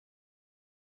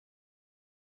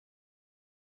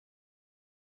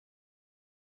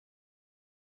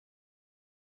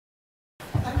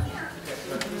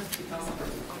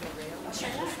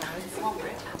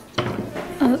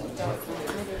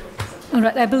All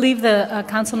right, I believe the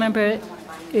council member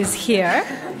is here.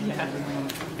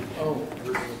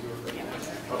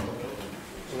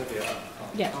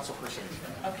 Yeah.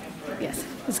 Yes,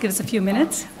 let's give us a few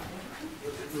minutes.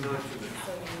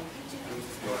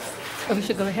 Oh, we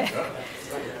should go ahead.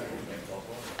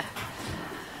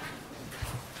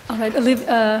 All right,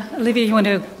 Olivia, you want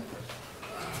to?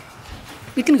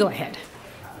 We can go ahead.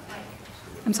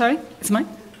 I'm sorry, it's mine?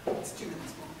 It's 2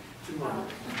 minutes more.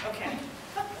 Okay.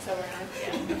 So we're on.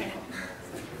 Yeah. Okay.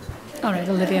 All right,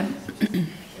 Olivia.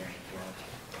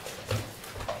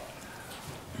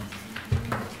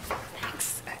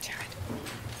 Thanks, Jared.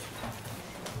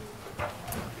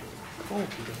 Cool.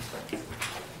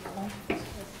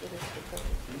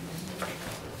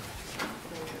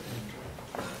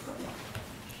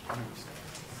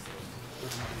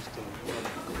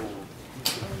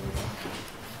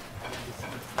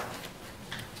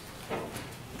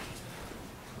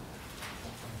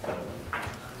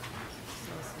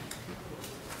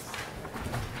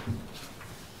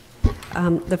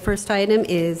 The first item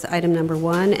is item number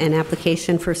 1, an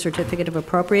application for certificate of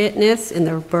appropriateness in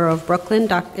the Borough of Brooklyn,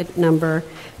 docket number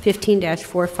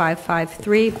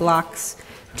 15-4553, block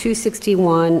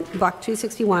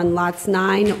 261, lots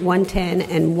 9, 110,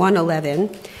 and 111.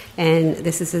 And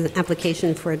this is an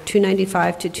application for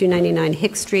 295 to 299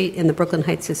 Hicks Street in the Brooklyn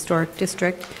Heights Historic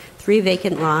District, 3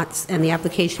 vacant lots, and the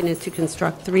application is to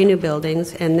construct 3 new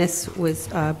buildings, and this was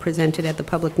presented at the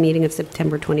public meeting of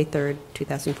September 23rd,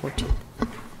 2014.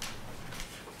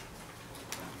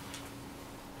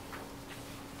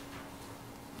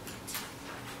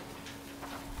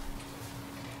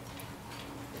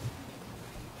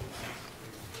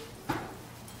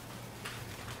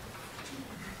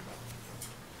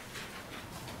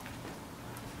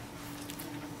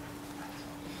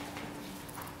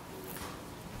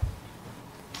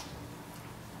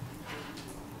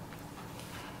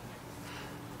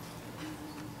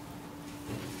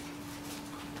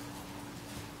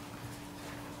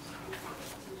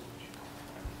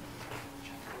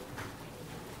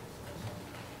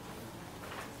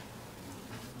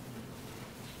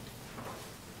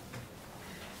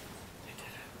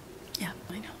 Yeah,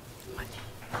 I know.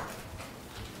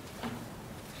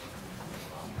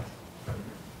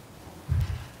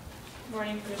 Good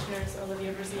morning, Commissioners.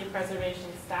 Olivia Brzee,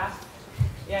 Preservation Staff.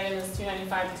 The item is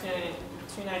 295 to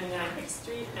 299 Hicks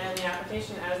Street, and the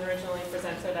application as originally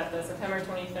presented at the September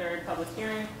 23rd public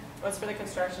hearing was for the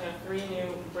construction of 3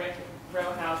 new brick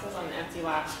row houses on an empty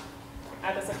lot.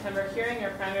 At the September hearing,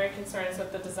 your primary concerns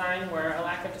with the design were a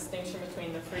lack of distinction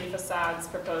between the 3 facades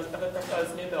of the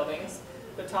proposed new buildings,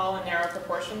 the tall and narrow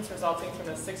proportions resulting from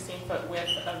the 16-foot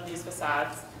width of these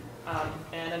facades,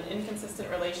 and an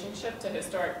inconsistent relationship to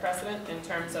historic precedent in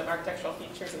terms of architectural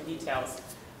features and details.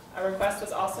 A request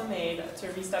was also made to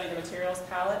restudy the materials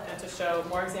palette and to show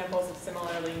more examples of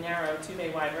similarly narrow 2-bay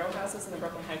wide row houses in the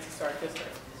Brooklyn Heights Historic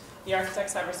District. The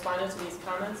architects have responded to these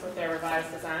comments with their revised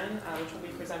design, which will be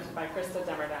presented by Krista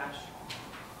Demerdash.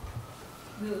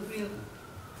 We'll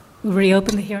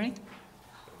reopen the hearing.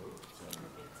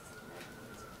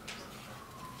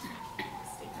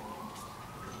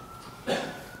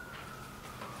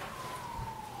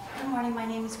 Good morning, my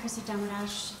name is Krista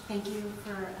Demerdash. Thank you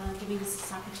for giving us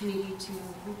this opportunity to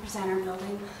represent our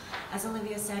building. As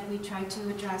Olivia said, we tried to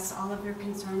address all of your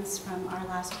concerns from our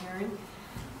last hearing.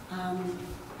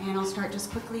 And I'll start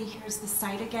just quickly. Here's the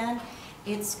site again.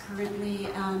 It's currently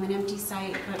an empty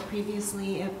site, but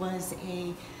previously it was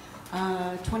a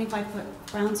 25-foot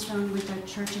brownstone with a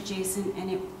church adjacent,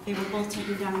 and they were both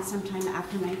taken down sometime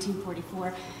after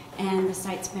 1944, and the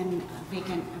site's been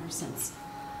vacant ever since.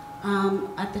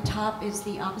 At the top is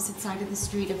the opposite side of the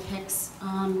street of Hicks,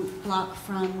 block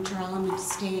from Jerome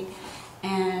Estate,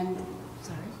 and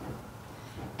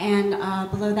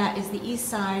below that is the east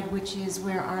side, which is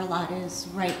where our lot is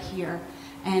right here.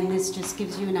 And this just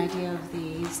gives you an idea of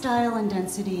the style and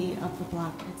density of the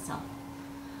block itself.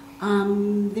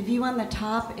 The view on the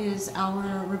top is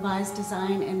our revised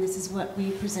design, and this is what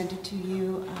we presented to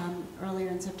you earlier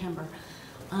in September.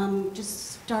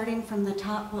 Just starting from the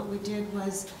top, what we did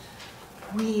was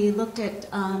we looked at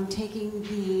taking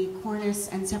the cornice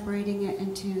and separating it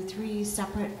into 3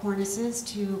 separate cornices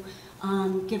to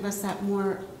give us that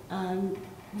more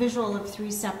visual of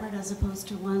 3 separate as opposed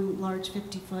to 1 large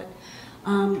 50-foot.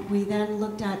 We then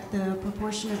looked at the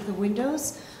proportion of the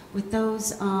windows with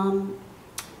those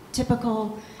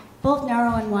typical, both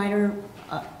narrow and wider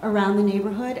around the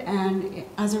neighborhood, and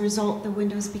as a result the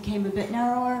windows became a bit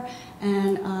narrower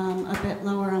and a bit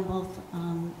lower on both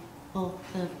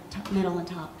the middle and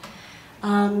top.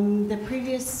 The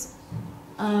previous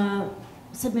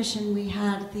submission, we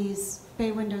had these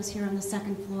bay windows here on the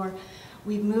second floor.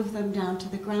 We moved them down to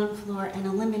the ground floor and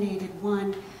eliminated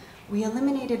one. We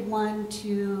eliminated one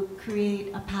to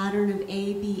create a pattern of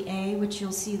ABA, which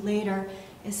you'll see later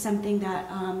is something that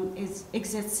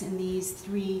exists in these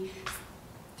three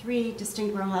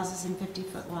distinct row houses and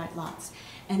 50-foot wide lots.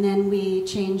 And then we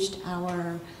changed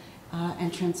our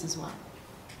entrance as well.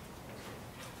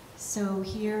 So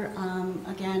here,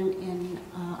 again, in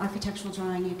architectural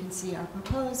drawing, you can see our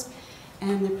proposed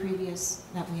and the previous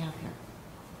that we have here.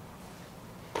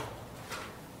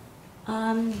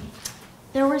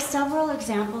 There were several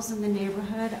examples in the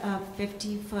neighborhood of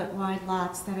 50-foot wide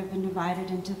lots that have been divided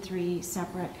into 3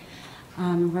 separate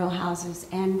row houses,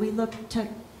 and we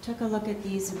took a look at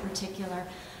these in particular.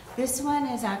 This one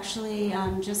is actually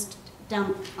just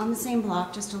down on the same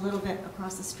block, just a little bit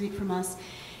across the street from us.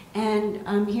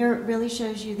 And here it really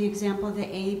shows you the example of the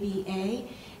ABA.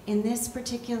 In this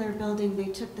particular building, they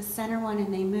took the center one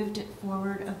and they moved it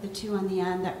forward of the 2 on the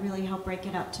end that really helped break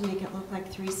it up to make it look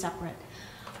like 3 separate.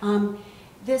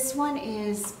 This one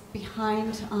is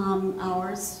behind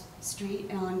ours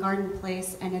street on Garden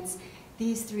Place, and it's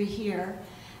these 3 here.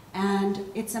 And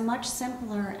it's a much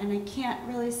simpler, and I can't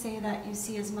really say that you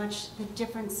see as much the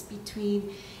difference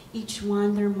between each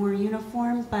one. They're more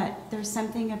uniform, but there's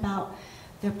something about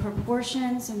the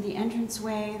proportions and the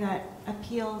entranceway that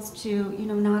appeals to, you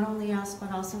know, not only us,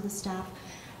 but also the staff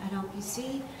at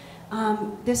LPC.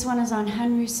 This one is on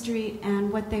Henry Street,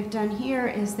 and what they've done here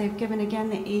is they've given, again,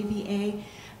 the ABA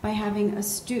by having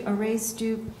a raised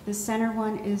stoop. The center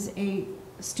one is a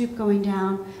stoop going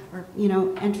down, or, you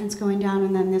know, entrance going down,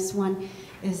 and then this one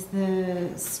is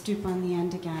the stoop on the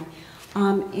end again.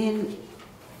 In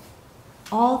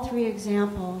all 3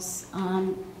 examples,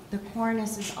 the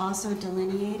cornice is also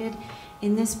delineated.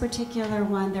 In this particular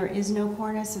one, there is no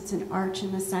cornice. It's an arch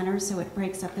in the center, so it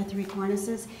breaks up the 3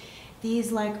 cornices.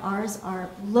 These, like ours,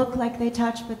 look like they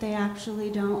touch, but they actually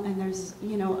don't, and there's,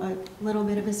 you know, a little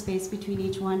bit of a space between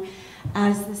each one,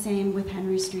 as the same with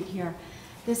Henry Street here.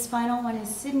 This final one is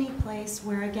Sydney Place,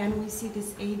 where again we see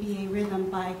this ABA rhythm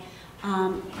by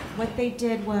what they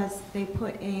did was they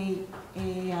put a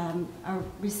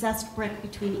recessed brick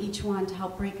between each one to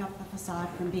help break up the facade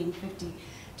from being 50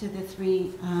 to the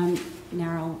 3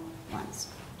 narrow ones.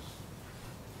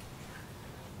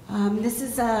 This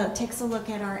is takes a look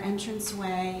at our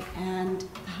entranceway, and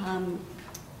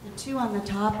the 2 on the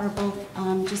top are both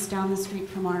just down the street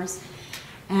from ours,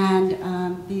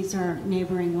 and these are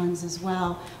neighboring ones as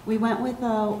well. We went with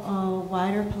a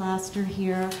wider plaster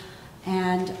here,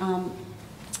 and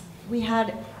we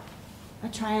had a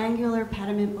triangular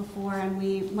pediment before, and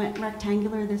we went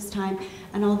rectangular this time,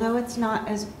 and although it's not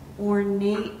as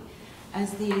ornate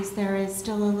as these, there is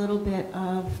still a little bit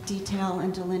of detail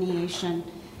and delineation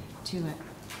to it.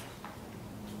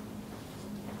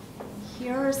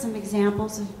 Here are some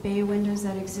examples of bay windows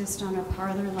that exist on a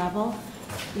parlor level,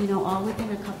 you know, all within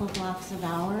a couple blocks of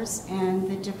ours, and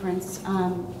the difference,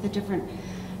 the different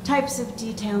types of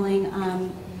detailing.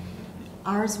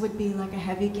 Ours would be like a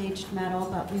heavy gauged metal,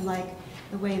 but we like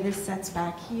the way this sets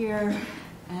back here,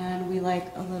 and we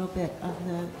like a little bit of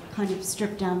the kind of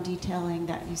stripped down detailing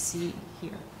that you see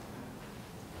here.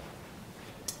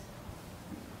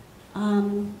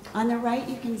 On the right,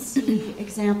 you can see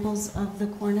examples of the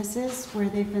cornices where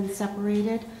they've been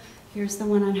separated. Here's the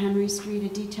one on Henry Street,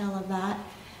 a detail of that.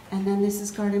 And then this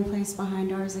is Garden Place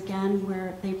behind ours again,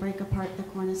 where they break apart the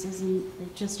cornices and they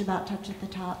just about touch at the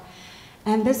top.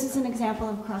 And this is an example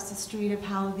of across the street of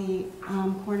how the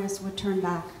cornice would turn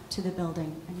back to the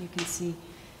building. And you can see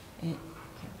it.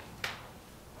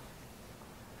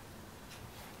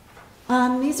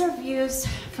 These are views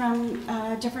from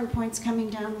different points coming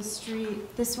down the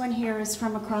street. This one here is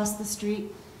from across the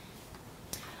street.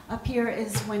 Up here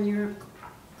is when you're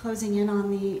closing in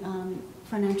on the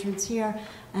front entrance here,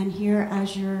 and here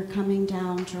as you're coming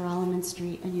down Gerolman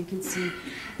Street, and you can see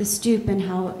the stoop and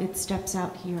how it steps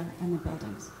out here in the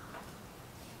buildings.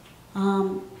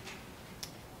 On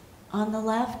the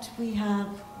left, we have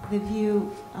the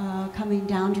view coming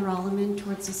down Gerolman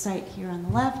towards the site here on the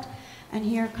left, and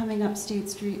here coming up State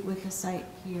Street with the site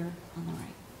here on the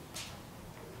right.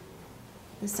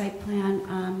 The site plan,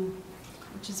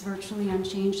 which is virtually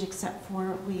unchanged except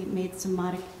for we made some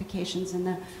modifications in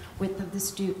the width of the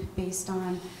stoop based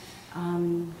on,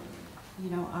 you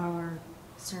know, our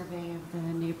survey of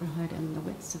the neighborhood and the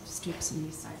widths of stoops in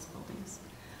these size buildings.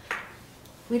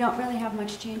 We don't really have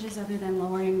much changes other than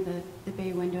lowering the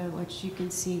bay window, which you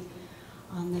can see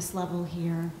on this level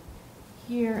here,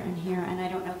 here, and here. And I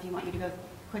don't know if you want me to go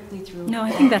quickly through. No,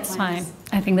 I think that's fine. plans.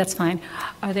 I think that's fine.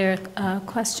 Are there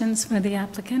questions for the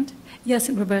applicant? Yes,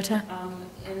 Roberta?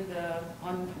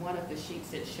 On one of the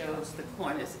sheets, it shows the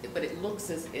cornice, but it looks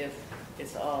as if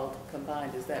it's all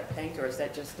combined. Is that paint, or is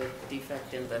that just a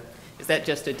defect is that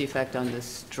just a defect on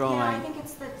this drawing? Yeah, I think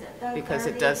it's the Because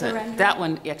it the doesn't, rendering. that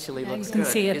one actually Yeah, looks you can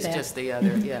good. see it It's there. just the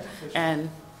other, yeah.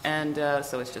 And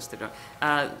so it's just the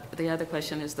drawing. The other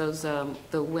question is those,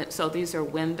 so these are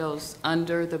windows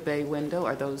under the bay window?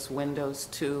 Are those windows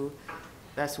to,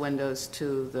 that's windows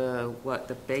to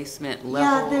the basement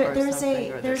level Yeah, or there's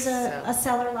something? or there's the a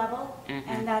cellar level, Mhm.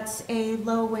 and that's a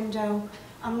low window,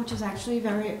 which is actually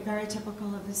very, very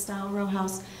typical of this style row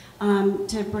house,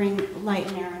 to bring light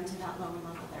and air into that lower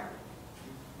level there.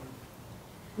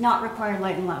 Not require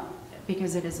light and low,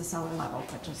 because it is a cellar level,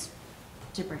 but just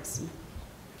to bring some.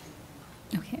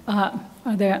 Okay.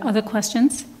 Are there other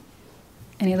questions?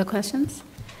 Any other questions?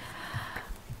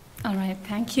 All right,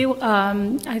 thank you.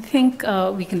 I think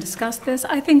we can discuss this.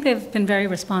 I think they've been very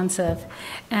responsive,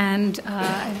 and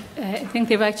I think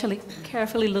they've actually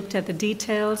carefully looked at the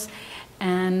details,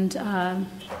 and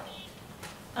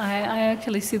I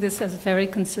actually see this as very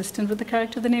consistent with the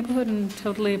character of the neighborhood and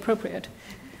totally appropriate.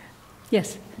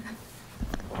 Yes?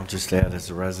 I'll just add, as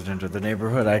a resident of the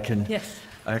neighborhood, I can Yes.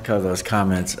 echo those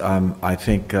comments. I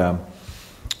think,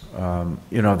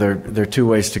 you know, there are two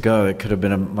ways to go. It could have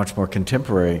been a much more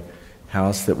contemporary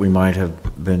house that we might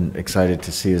have been excited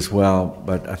to see as well,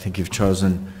 but I think you've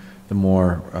chosen the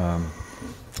more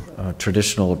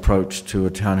traditional approach to a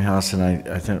townhouse, and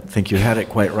I think you had it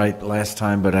quite right last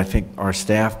time, but I think our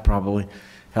staff probably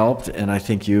helped, and I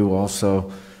think you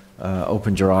also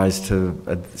opened your eyes to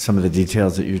some of the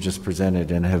details that you just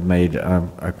presented and have made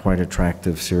a quite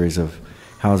attractive series of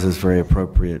houses very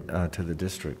appropriate to the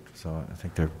district. So I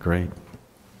think they're great.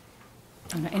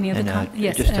 Any other comments?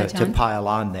 Yes, just to John? pile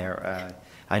on there,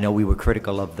 I know we were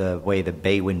critical of the way the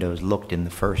bay windows looked in the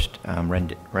first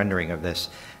rendering of this,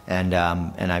 and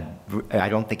I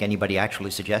don't think anybody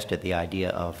actually suggested the idea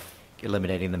of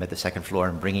eliminating them at the second floor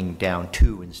and bringing down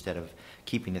 2 instead of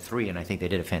keeping the 3, and I think they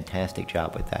did a fantastic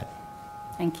job with that.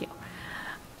 Thank you.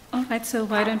 All right, so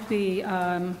why don't we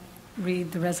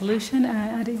read the resolution?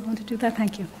 Adi, you want to do that?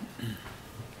 Thank you.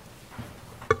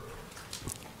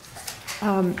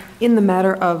 In the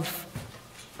matter of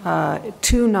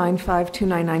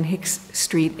 295-299 Hicks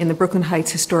Street in the Brooklyn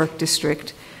Heights Historic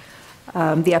District,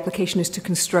 the application is to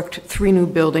construct 3 new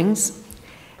buildings,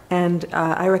 and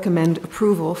I recommend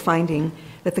approval, finding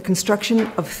that the construction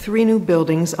of 3 new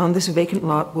buildings on this vacant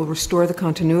lot will restore the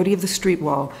continuity of the street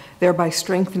wall, thereby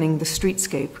strengthening the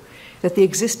streetscape. That the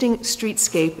existing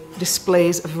streetscape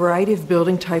displays a variety of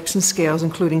building types and scales,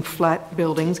 including flat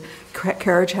buildings,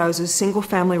 carriage houses,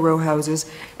 single-family row houses,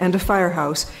 and a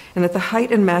firehouse, and that the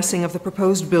height and massing of the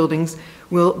proposed buildings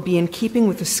will be in keeping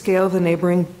with the scale of the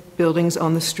neighboring buildings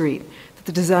on the street. That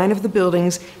the design of the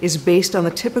buildings is based on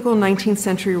the typical 19th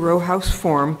century row house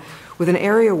form, with an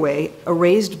areaway, a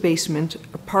raised basement,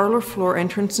 a parlor floor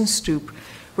entrance and stoop,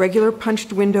 regular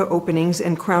punched window openings,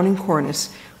 and crowning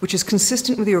cornice, which is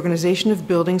consistent with the organization of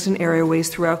buildings and areaways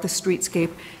throughout the streetscape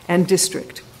and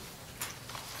district.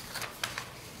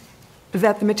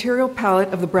 That the material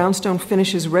palette of the brownstone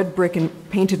finishes red brick and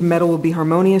painted metal will be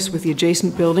harmonious with the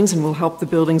adjacent buildings and will help the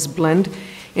buildings blend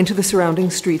into the surrounding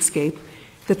streetscape.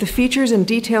 That the features and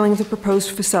detailing of the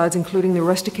proposed facades, including the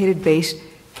rusticated base,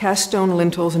 cast stone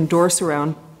lintels and door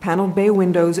surround, paneled bay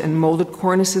windows, and molded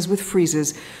cornices with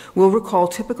friezes, will recall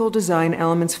typical design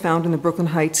elements found in the Brooklyn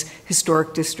Heights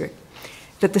Historic District.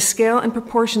 That the scale and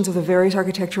proportions of the various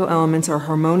architectural elements are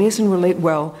harmonious and relate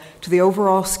well to the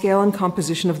overall scale and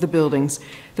composition of the buildings.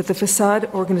 That the facade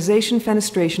organization,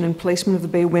 fenestration, and placement of the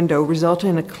bay window result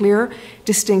in a clear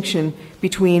distinction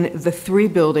between the 3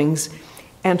 buildings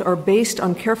and are based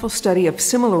on careful study of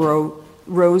similar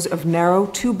rows of narrow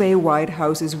 2-bay wide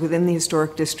houses within the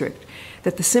historic district.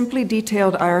 That the simply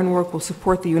detailed ironwork will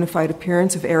support the unified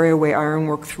appearance of areaway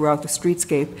ironwork throughout the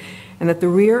streetscape, and that the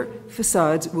rear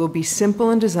facades will be simple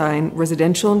in design,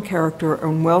 residential in character,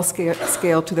 and well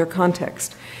scaled to their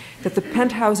context. That the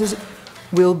penthouses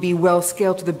will be well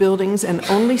scaled to the buildings and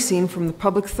only seen from the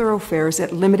public thoroughfares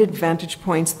at limited vantage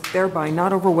points, thereby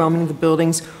not overwhelming the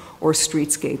buildings or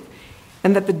streetscape.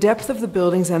 And that the depth of the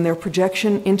buildings and their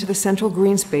projection into the central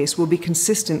green space will be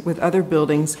consistent with other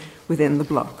buildings within the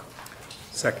block.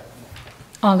 Second.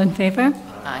 All in favor?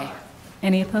 Aye.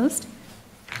 Any opposed?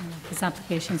 This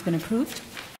application's been approved.